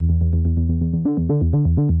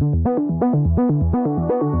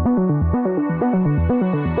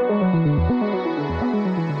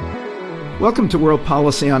Welcome to World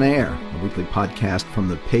Policy on Air, a weekly podcast from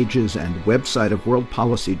the pages and website of World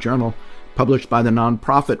Policy Journal, published by the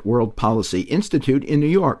nonprofit World Policy Institute in New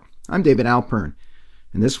York. I'm David Alpern.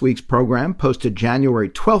 In this week's program, posted January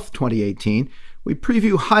 12, 2018, we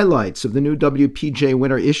preview highlights of the new WPJ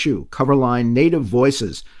winter issue, coverline Native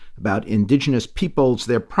Voices, about indigenous peoples,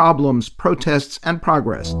 their problems, protests, and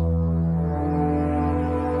progress.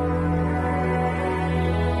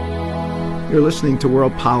 You're listening to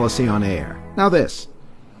World Policy on Air. Now this.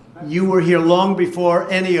 You were here long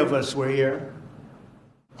before any of us were here.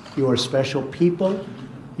 You are special people.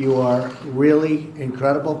 You are really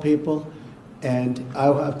incredible people. And I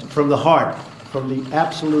have to, from the heart, from the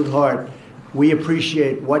absolute heart, we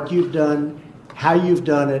appreciate what you've done, how you've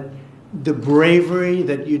done it, the bravery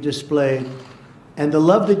that you displayed, and the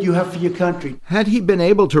love that you have for your country. Had he been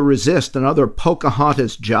able to resist another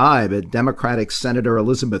Pocahontas jibe at Democratic Senator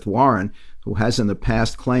Elizabeth Warren, who has in the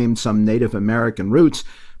past claimed some Native American roots,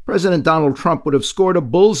 President Donald Trump would have scored a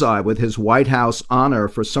bullseye with his White House honor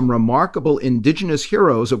for some remarkable indigenous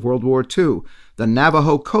heroes of World War II, the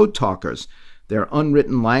Navajo Code Talkers. Their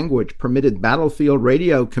unwritten language permitted battlefield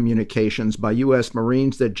radio communications by U.S.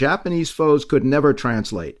 Marines that Japanese foes could never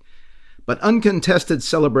translate. But uncontested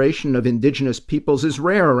celebration of indigenous peoples is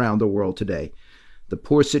rare around the world today. The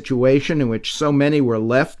poor situation in which so many were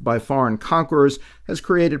left by foreign conquerors has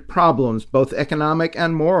created problems, both economic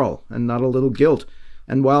and moral, and not a little guilt.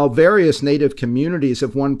 And while various Native communities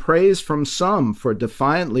have won praise from some for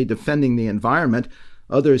defiantly defending the environment,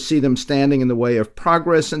 others see them standing in the way of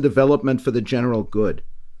progress and development for the general good.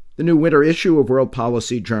 The new winter issue of World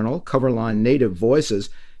Policy Journal, coverline Native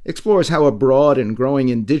Voices, explores how a broad and growing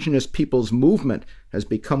indigenous peoples movement has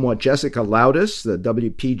become what Jessica Loudis, the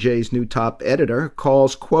WPJ's new top editor,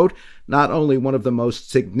 calls, quote, not only one of the most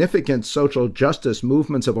significant social justice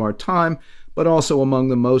movements of our time, but also among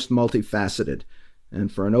the most multifaceted.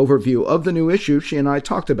 And for an overview of the new issue, she and I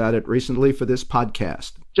talked about it recently for this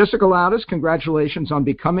podcast. Jessica Loudis, congratulations on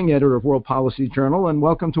becoming editor of World Policy Journal, and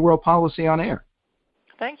welcome to World Policy on Air.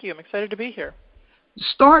 Thank you. I'm excited to be here.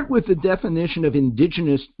 Start with the definition of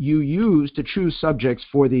indigenous you use to choose subjects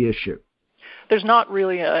for the issue. There's not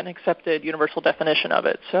really an accepted universal definition of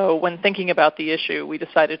it. So when thinking about the issue, we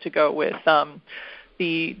decided to go with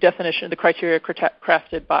the definition, the criteria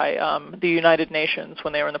crafted by the United Nations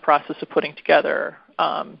when they were in the process of putting together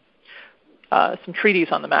some treaties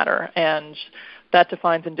on the matter. And that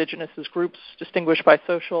defines indigenous as groups distinguished by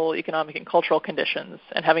social, economic, and cultural conditions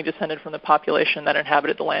and having descended from the population that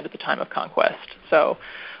inhabited the land at the time of conquest. So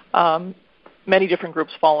many different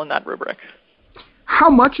groups fall in that rubric. How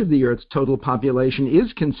much of the Earth's total population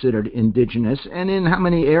is considered indigenous, and in how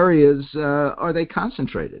many areas are they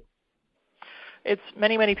concentrated? It's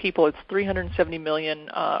many, many people. It's 370 million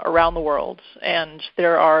around the world, and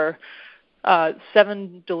there are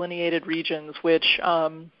 7 delineated regions which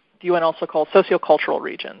the UN also calls sociocultural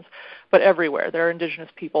regions, but everywhere. There are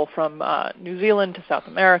indigenous people from New Zealand to South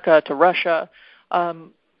America to Russia.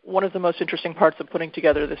 One of the most interesting parts of putting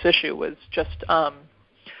together this issue was just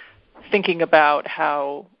thinking about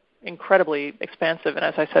how incredibly expansive and,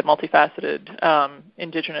 as I said, multifaceted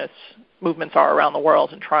indigenous movements are around the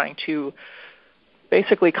world, and trying to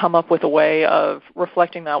basically come up with a way of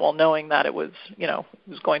reflecting that while knowing that it was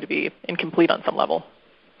going to be incomplete on some level.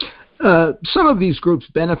 Some of these groups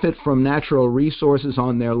benefit from natural resources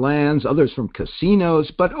on their lands, others from casinos,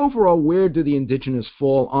 but overall, where do the indigenous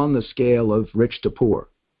fall on the scale of rich to poor?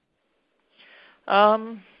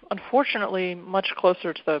 Unfortunately, much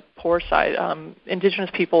closer to the poor side. Indigenous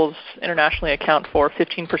peoples internationally account for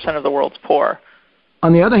 15% of the world's poor.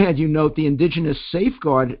 On the other hand, you note the indigenous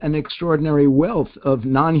safeguard an extraordinary wealth of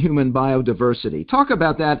non-human biodiversity. Talk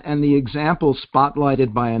about that and the example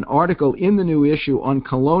spotlighted by an article in the new issue on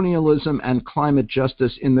colonialism and climate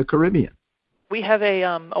justice in the Caribbean. We have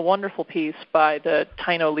a wonderful piece by the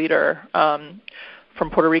Taino leader from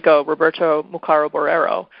Puerto Rico, Roberto Mucaro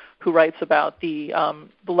Borrero, who writes about the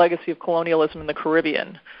legacy of colonialism in the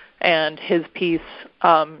Caribbean. And his piece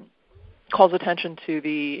calls attention to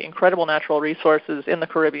the incredible natural resources in the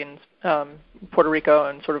Caribbean, Puerto Rico,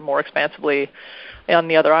 and sort of more expansively on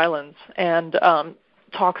the other islands, and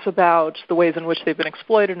talks about the ways in which they've been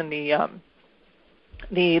exploited and the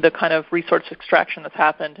kind of resource extraction that's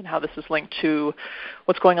happened, and how this is linked to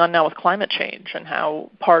what's going on now with climate change, and how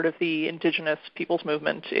part of the indigenous peoples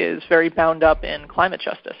movement is very bound up in climate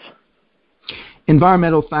justice.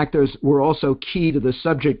 Environmental factors were also key to the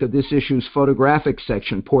subject of this issue's photographic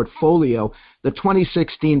section, Portfolio, the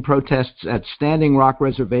 2016 protests at Standing Rock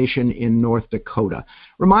Reservation in North Dakota.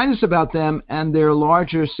 Remind us about them and their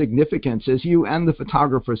larger significance as you and the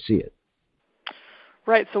photographer see it.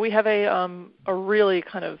 Right, so we have a really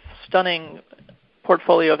kind of stunning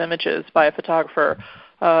portfolio of images by a photographer,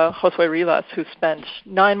 Josue Rivas, who spent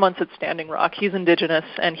 9 months at Standing Rock. He's indigenous,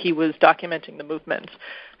 and he was documenting the movement.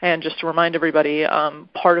 And just to remind everybody,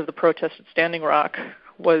 part of the protest at Standing Rock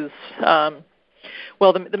was,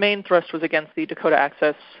 the main thrust was against the Dakota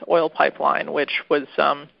Access oil pipeline, which was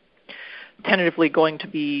tentatively going to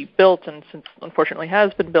be built, and since unfortunately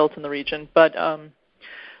has been built in the region. But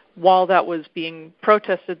while that was being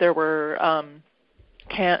protested, there were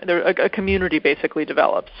a community basically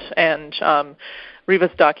develops, and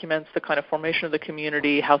Rivas documents the kind of formation of the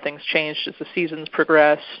community, how things changed as the seasons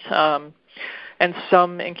progressed, and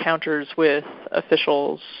some encounters with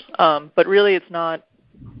officials. But really, it's not.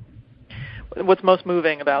 What's most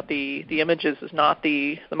moving about the images is not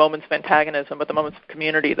the moments of antagonism, but the moments of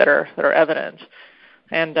community that are evident.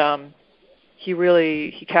 And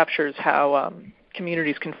he captures how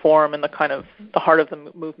communities can form in the kind of the heart of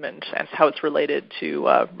the movement, and how it's related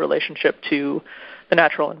to relationship to the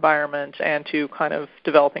natural environment and to kind of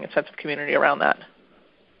developing a sense of community around that.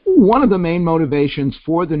 One of the main motivations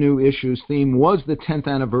for the new issue's theme was the 10th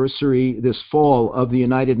anniversary this fall of the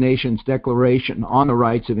United Nations Declaration on the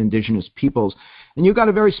Rights of Indigenous Peoples. And you got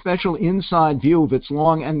a very special inside view of its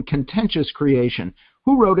long and contentious creation.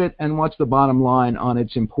 Who wrote it, and what's the bottom line on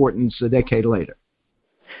its importance a decade later?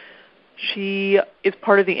 She is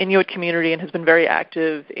part of the Inuit community and has been very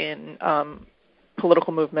active in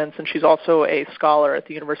political movements, and she's also a scholar at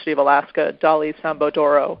the University of Alaska. Dali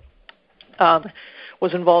Sambodoro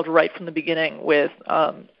was involved right from the beginning with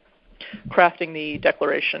crafting the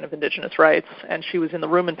Declaration of Indigenous Rights, and she was in the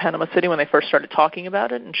room in Panama City when they first started talking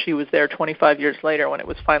about it, and she was there 25 years later when it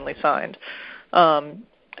was finally signed.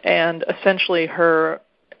 And essentially her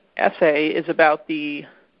essay is about the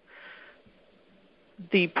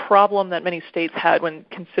problem that many states had when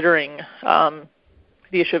considering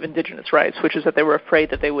the issue of indigenous rights, which is that they were afraid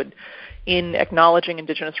that they would, in acknowledging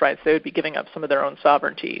indigenous rights, they would be giving up some of their own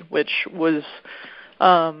sovereignty, which was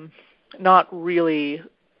not really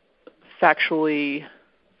factually,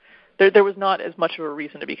 there was not as much of a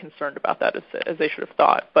reason to be concerned about that as they should have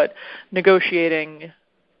thought. But negotiating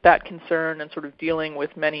that concern and sort of dealing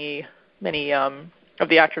with many of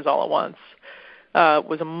the actors all at once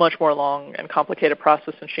was a much more long and complicated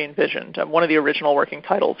process than she envisioned. One of the original working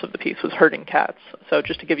titles of the piece was Herding Cats. So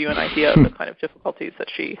just to give you an idea of the kind of difficulties that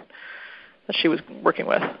she was working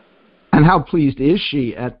with. And how pleased is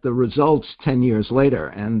she at the results 10 years later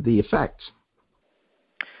and the effects?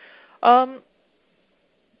 I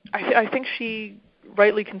think she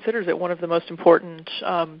rightly considers it one of the most important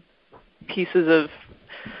pieces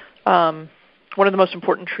of one of the most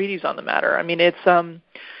important treaties on the matter. I mean, it's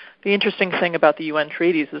the interesting thing about the UN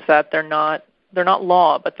treaties is that they're not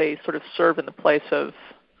law, but they sort of serve in the place of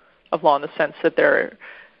law in the sense that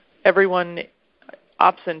everyone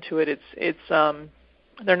opts into it.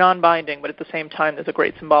 They're non-binding, but at the same time, there's a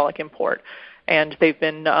great symbolic import. And they've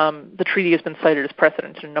been the treaty has been cited as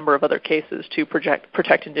precedent in a number of other cases to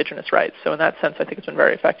protect indigenous rights. So in that sense, I think it's been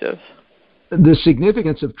very effective. The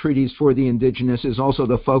significance of treaties for the indigenous is also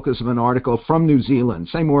the focus of an article from New Zealand.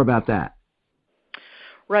 Say more about that.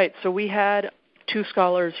 Right. So we had two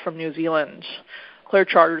scholars from New Zealand, Claire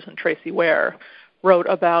Charters and Tracy Ware, wrote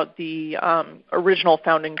about the original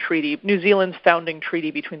founding treaty. New Zealand's founding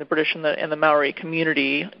treaty between the British and the Maori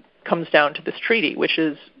community comes down to this treaty, which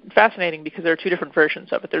is fascinating because there are two different versions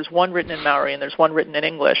of it. There's one written in Maori and there's one written in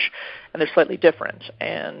English, and they're slightly different.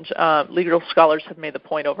 And legal scholars have made the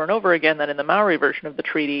point over and over again that in the Maori version of the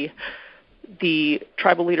treaty, the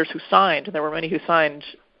tribal leaders who signed, and there were many who signed,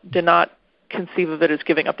 did not conceive of it as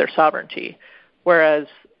giving up their sovereignty, whereas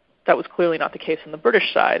that was clearly not the case on the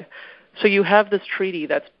British side. So you have this treaty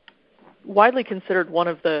that's widely considered one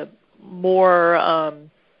of the more,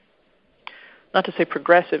 not to say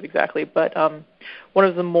progressive exactly, but one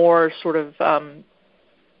of the more sort of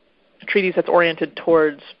treaties that's oriented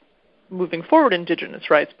towards moving forward indigenous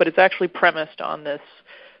rights, but it's actually premised on this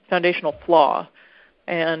foundational flaw.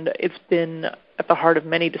 And it's been at the heart of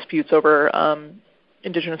many disputes over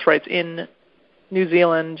indigenous rights in New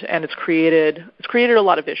Zealand, and it's created a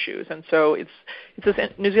lot of issues. And so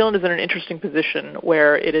New Zealand is in an interesting position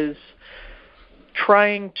where it is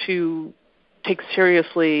trying to take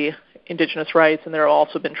seriously indigenous rights, and there have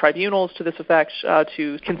also been tribunals to this effect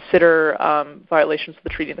to consider violations of the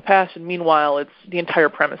treaty in the past. And meanwhile, the entire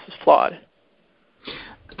premise is flawed.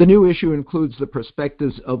 The new issue includes the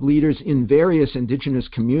perspectives of leaders in various indigenous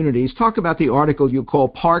communities. Talk about the article you call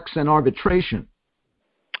Parks and Arbitration.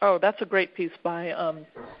 Oh, that's a great piece by a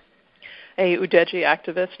Udeji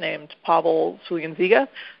activist named Pavel Sulyanziga.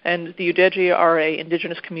 And the Udeji are an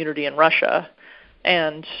indigenous community in Russia.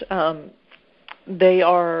 And they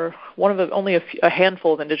are one of the only a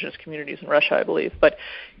handful of indigenous communities in Russia, I believe. But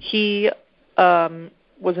he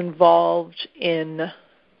was involved in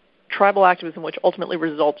tribal activism, which ultimately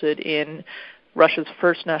resulted in Russia's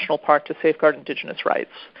first national park to safeguard indigenous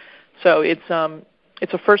rights. So it's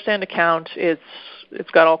a first-hand account. It's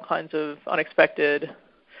got all kinds of unexpected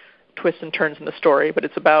twists and turns in the story, but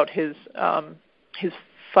it's about his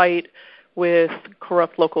fight with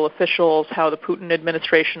corrupt local officials, how the Putin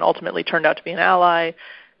administration ultimately turned out to be an ally,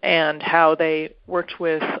 and how they worked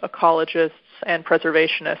with ecologists and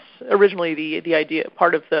preservationists. Originally, the idea,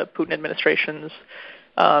 part of the Putin administration's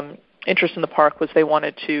interest in the park was they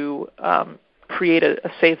wanted to create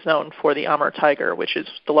a safe zone for the Amur tiger, which is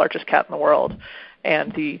the largest cat in the world.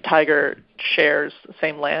 And the tiger shares the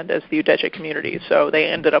same land as the Udeji community. So they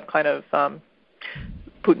ended up kind of,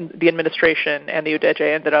 Putin, the administration and the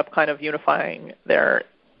Udeji ended up kind of unifying their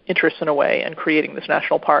interests in a way and creating this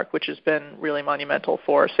national park, which has been really monumental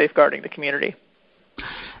for safeguarding the community.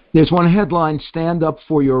 There's one headline, Stand Up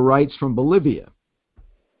for Your Rights from Bolivia.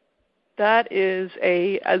 That is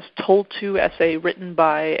a as told to essay written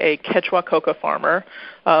by a Quechua coca farmer,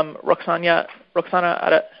 Roxana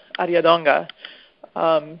Ariadonga,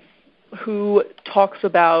 who talks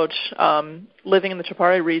about living in the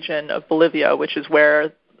Chapare region of Bolivia, which is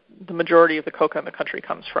where the majority of the coca in the country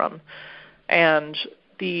comes from, and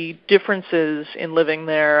the differences in living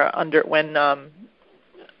there under when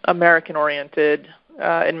American-oriented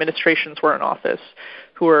administrations were in office,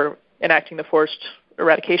 who were enacting the forced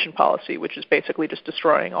eradication policy, which is basically just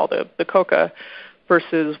destroying all the coca,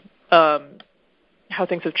 versus how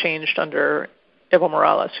things have changed under Evo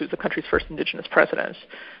Morales, who's the country's first indigenous president.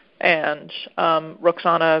 And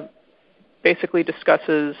Roxana basically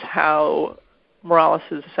discusses how Morales'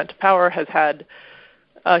 ascent to power has had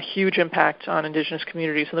a huge impact on indigenous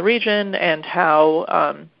communities in the region, and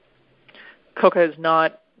how coca is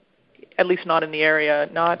not, at least not in the area,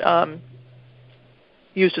 not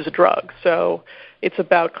used as a drug. So it's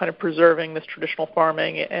about kind of preserving this traditional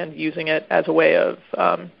farming and using it as a way of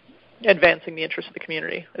advancing the interests of the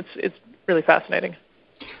community. It's really fascinating.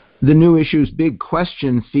 The new issue's Big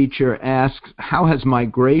Question feature asks, how has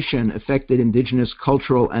migration affected indigenous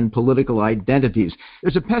cultural and political identities?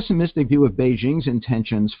 There's a pessimistic view of Beijing's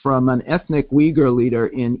intentions from an ethnic Uyghur leader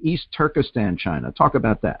in East Turkestan, China. Talk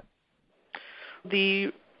about that.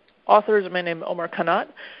 The author is a man named Omar Kanat,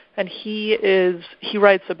 and he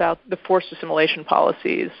writes about the forced assimilation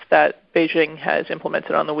policies that Beijing has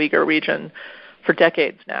implemented on the Uyghur region for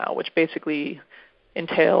decades now, which basically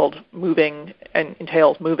entails moving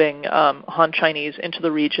Han Chinese into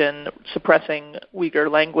the region, suppressing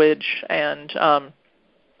Uyghur language and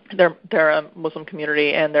their Muslim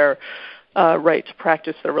community and their right to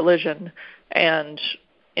practice their religion, and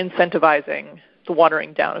incentivizing the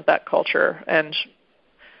watering down of that culture. And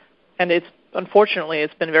unfortunately,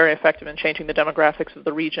 it's been very effective in changing the demographics of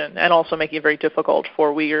the region, and also making it very difficult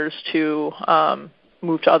for Uyghurs to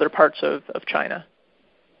move to other parts of China.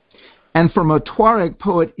 And from a Tuareg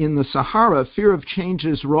poet in the Sahara, fear of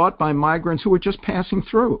changes wrought by migrants who were just passing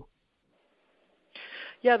through.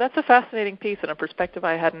 Yeah, that's a fascinating piece and a perspective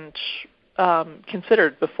I hadn't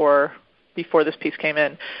considered before this piece came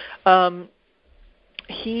in.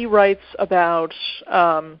 He writes about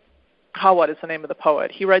Hawat is the name of the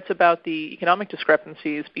poet. He writes about the economic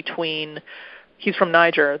discrepancies he's from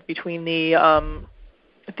Niger, between the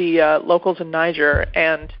locals in Niger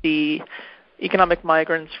and the economic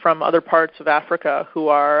migrants from other parts of Africa, who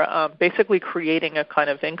are basically creating a kind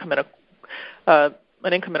of an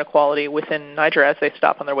income inequality within Niger as they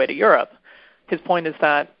stop on their way to Europe. His point is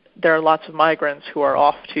that there are lots of migrants who are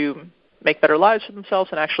off to make better lives for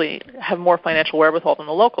themselves and actually have more financial wherewithal than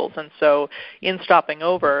the locals. And so in stopping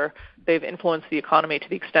over, they've influenced the economy to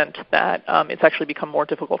the extent that it's actually become more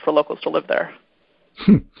difficult for locals to live there.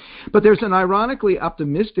 But there's an ironically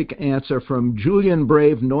optimistic answer from Julian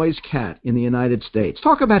Brave Noisecat in the United States.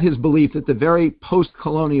 Talk about his belief that the very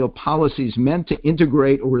post-colonial policies meant to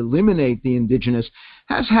integrate or eliminate the indigenous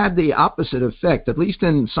has had the opposite effect, at least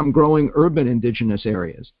in some growing urban indigenous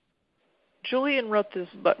areas. Julian wrote this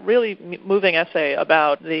really moving essay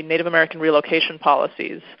about the Native American relocation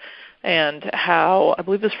policies, and how, I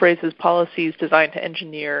believe this phrase is, policies designed to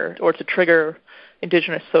engineer or to trigger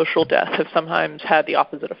indigenous social death have sometimes had the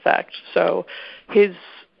opposite effect. So his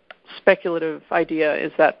speculative idea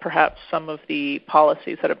is that perhaps some of the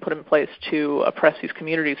policies that have put in place to oppress these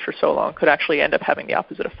communities for so long could actually end up having the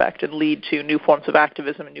opposite effect and lead to new forms of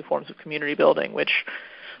activism and new forms of community building, which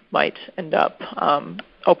might end up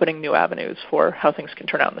opening new avenues for how things can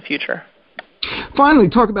turn out in the future. Finally,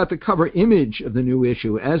 talk about the cover image of the new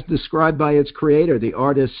issue as described by its creator, the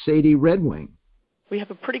artist Sadie Redwing. We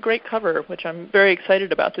have a pretty great cover, which I'm very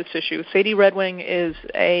excited about this issue. Sadie Redwing is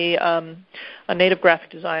a native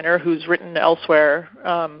graphic designer who's written elsewhere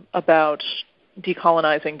about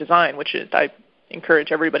decolonizing design, which I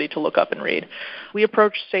encourage everybody to look up and read. We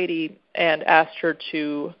approached Sadie and asked her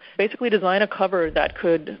to basically design a cover that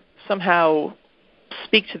could somehow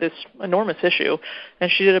speak to this enormous issue, and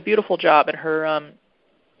she did a beautiful job. And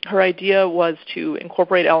her idea was to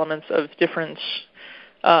incorporate elements of different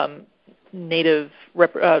native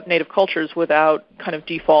cultures without kind of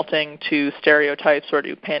defaulting to stereotypes or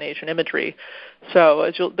to Pan-Asian imagery. So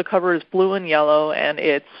the cover is blue and yellow, and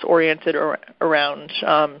it's oriented around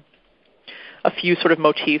a few sort of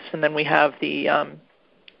motifs, and then we have the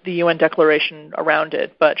UN Declaration around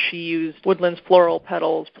it. But she used woodlands, floral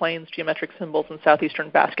petals, plains, geometric symbols, and southeastern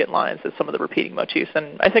basket lines as some of the repeating motifs,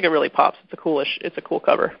 and I think it really pops. It's a cool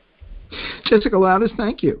cover. Jessica Loudis,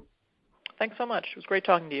 thank you. Thanks so much. It was great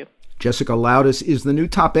talking to you. Jessica Loudis is the new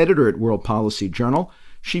top editor at World Policy Journal.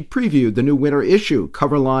 She previewed the new winter issue,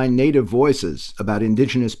 Coverline Native Voices, about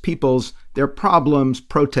indigenous peoples, their problems,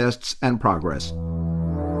 protests, and progress.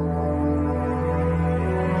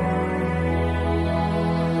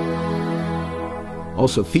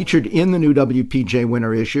 Also featured in the new WPJ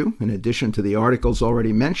winter issue, in addition to the articles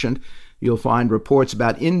already mentioned, you'll find reports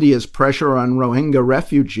about India's pressure on Rohingya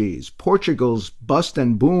refugees, Portugal's bust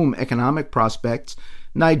and boom economic prospects,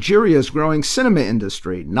 Nigeria's growing cinema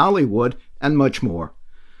industry, Nollywood, and much more.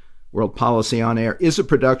 World Policy On Air is a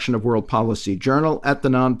production of World Policy Journal at the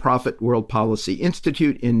nonprofit World Policy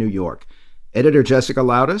Institute in New York. Editor Jessica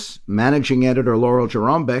Loudis, managing editor Laurel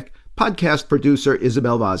Jerombeck, podcast producer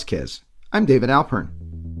Isabel Vazquez. I'm David Alpern.